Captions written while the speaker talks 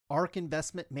ARK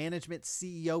Investment Management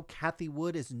CEO Cathie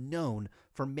Wood is known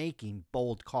for making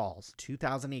bold calls.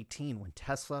 2018, when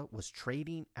Tesla was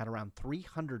trading at around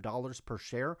 $300 per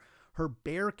share, her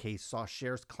bear case saw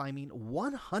shares climbing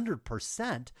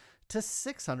 100% to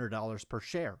 $600 per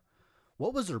share.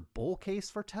 What was her bull case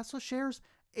for Tesla shares?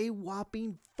 A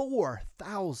whopping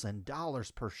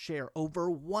 $4,000 per share, over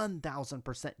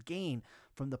 1,000% gain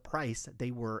from the price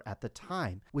they were at the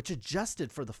time, which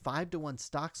adjusted for the 5-to-1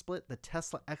 stock split that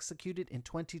Tesla executed in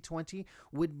 2020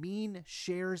 would mean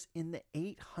shares in the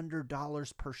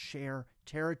 $800 per share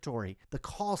territory. The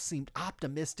call seemed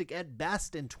optimistic at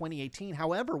best in 2018.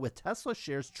 However, with Tesla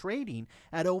shares trading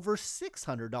at over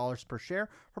 $600 per share,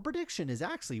 her prediction is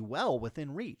actually well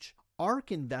within reach.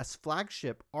 ARK Invest's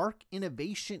flagship ARK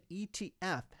Innovation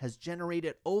ETF has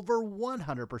generated over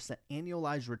 100%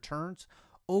 annualized returns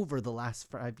over the last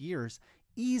 5 years,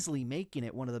 easily making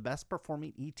it one of the best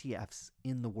performing ETFs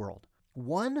in the world.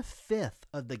 1/5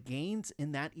 of the gains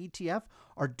in that ETF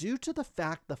are due to the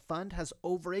fact the fund has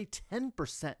over a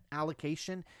 10%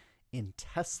 allocation in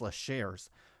Tesla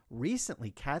shares.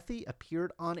 Recently, Cathie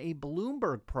appeared on a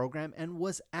Bloomberg program and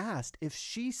was asked if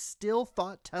she still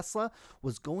thought Tesla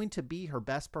was going to be her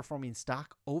best performing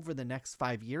stock over the next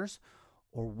 5 years,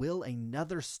 or will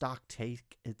another stock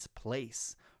take its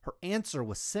place? Her answer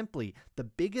was simply, the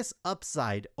biggest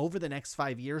upside over the next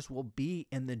 5 years will be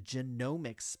in the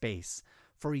genomics space.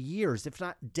 For years, if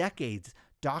not decades,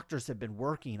 doctors have been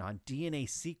working on DNA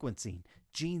sequencing,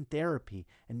 gene therapy,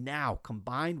 and now,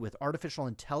 combined with artificial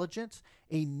intelligence,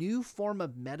 a new form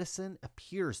of medicine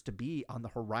appears to be on the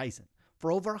horizon.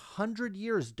 For over 100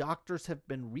 years, doctors have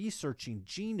been researching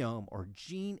genome or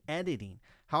gene editing.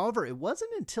 However, it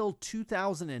wasn't until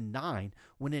 2009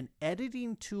 when an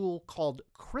editing tool called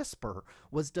CRISPR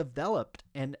was developed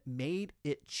and made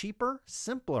it cheaper,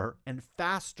 simpler, and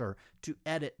faster to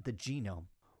edit the genome.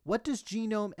 What does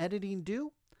genome editing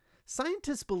do?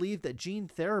 Scientists believe that gene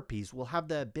therapies will have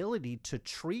the ability to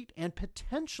treat and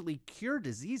potentially cure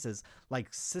diseases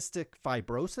like cystic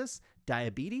fibrosis,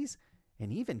 diabetes,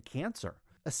 and even cancer.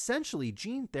 Essentially,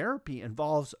 gene therapy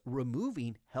involves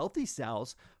removing healthy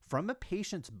cells from a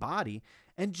patient's body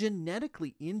and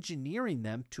genetically engineering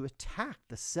them to attack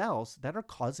the cells that are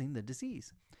causing the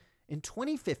disease. In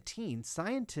 2015,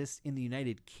 scientists in the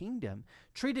United Kingdom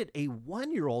treated a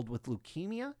 1-year-old with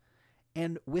leukemia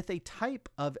and with a type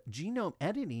of genome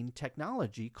editing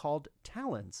technology called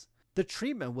TALENs. The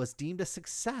treatment was deemed a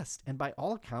success, and by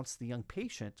all accounts, the young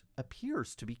patient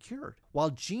appears to be cured.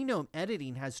 While genome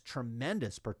editing has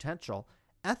tremendous potential,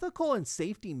 ethical and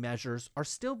safety measures are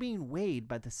still being weighed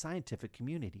by the scientific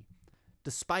community.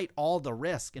 Despite all the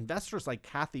risk, investors like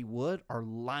Cathie Wood are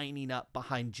lining up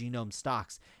behind genome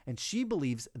stocks, and she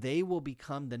believes they will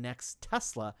become the next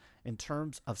Tesla in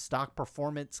terms of stock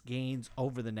performance gains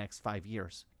over the next 5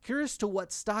 years. Curious to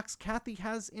what stocks Cathie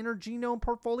has in her genome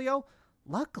portfolio?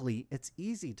 Luckily, it's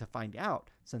easy to find out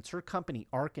since her company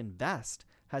ARK Invest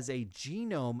has a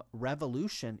Genome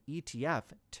Revolution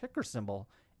ETF, ticker symbol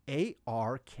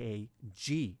ARKG.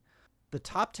 The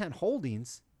top 10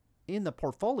 holdings in the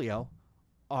portfolio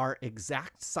are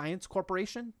Exact Science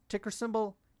Corporation, ticker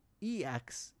symbol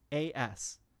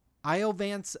EXAS.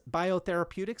 Iovance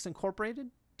Biotherapeutics Incorporated,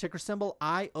 ticker symbol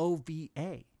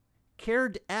IOVA.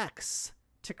 CaredX,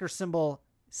 ticker symbol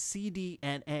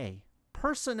CDNA.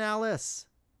 Personalis,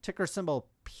 ticker symbol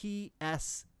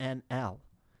PSNL.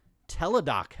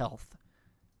 Teladoc Health,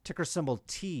 ticker symbol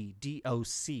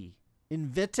TDOC.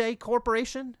 Invitae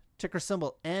Corporation, ticker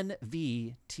symbol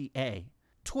NVTA.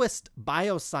 Twist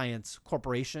Bioscience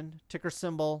Corporation, ticker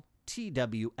symbol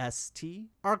TWST.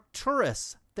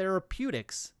 Arcturus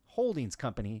Therapeutics Holdings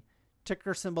Company,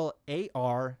 ticker symbol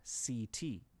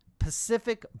ARCT.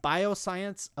 Pacific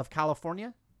Bioscience of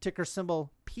California, ticker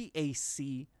symbol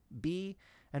PACB.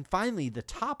 And finally, the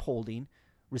top holding,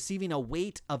 receiving a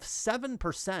weight of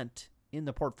 7% in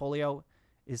the portfolio,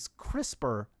 is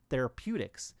CRISPR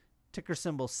Therapeutics, ticker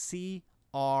symbol CRSP.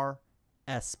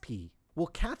 Will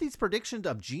Cathie's prediction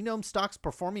of genome stocks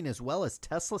performing as well as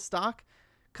Tesla stock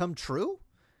come true?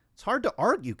 It's hard to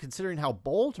argue considering how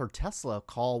bold her Tesla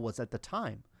call was at the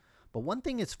time. But one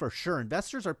thing is for sure,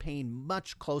 investors are paying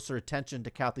much closer attention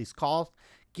to Cathie's call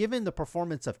given the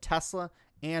performance of Tesla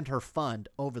and her fund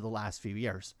over the last few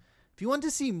years. If you want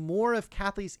to see more of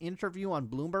Cathie's interview on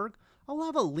Bloomberg, I'll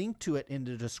have a link to it in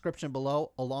the description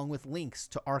below, along with links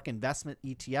to ARK Investment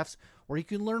ETFs where you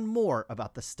can learn more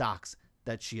about the stocks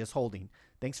that she is holding.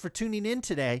 Thanks for tuning in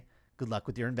today. Good luck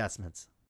with your investments.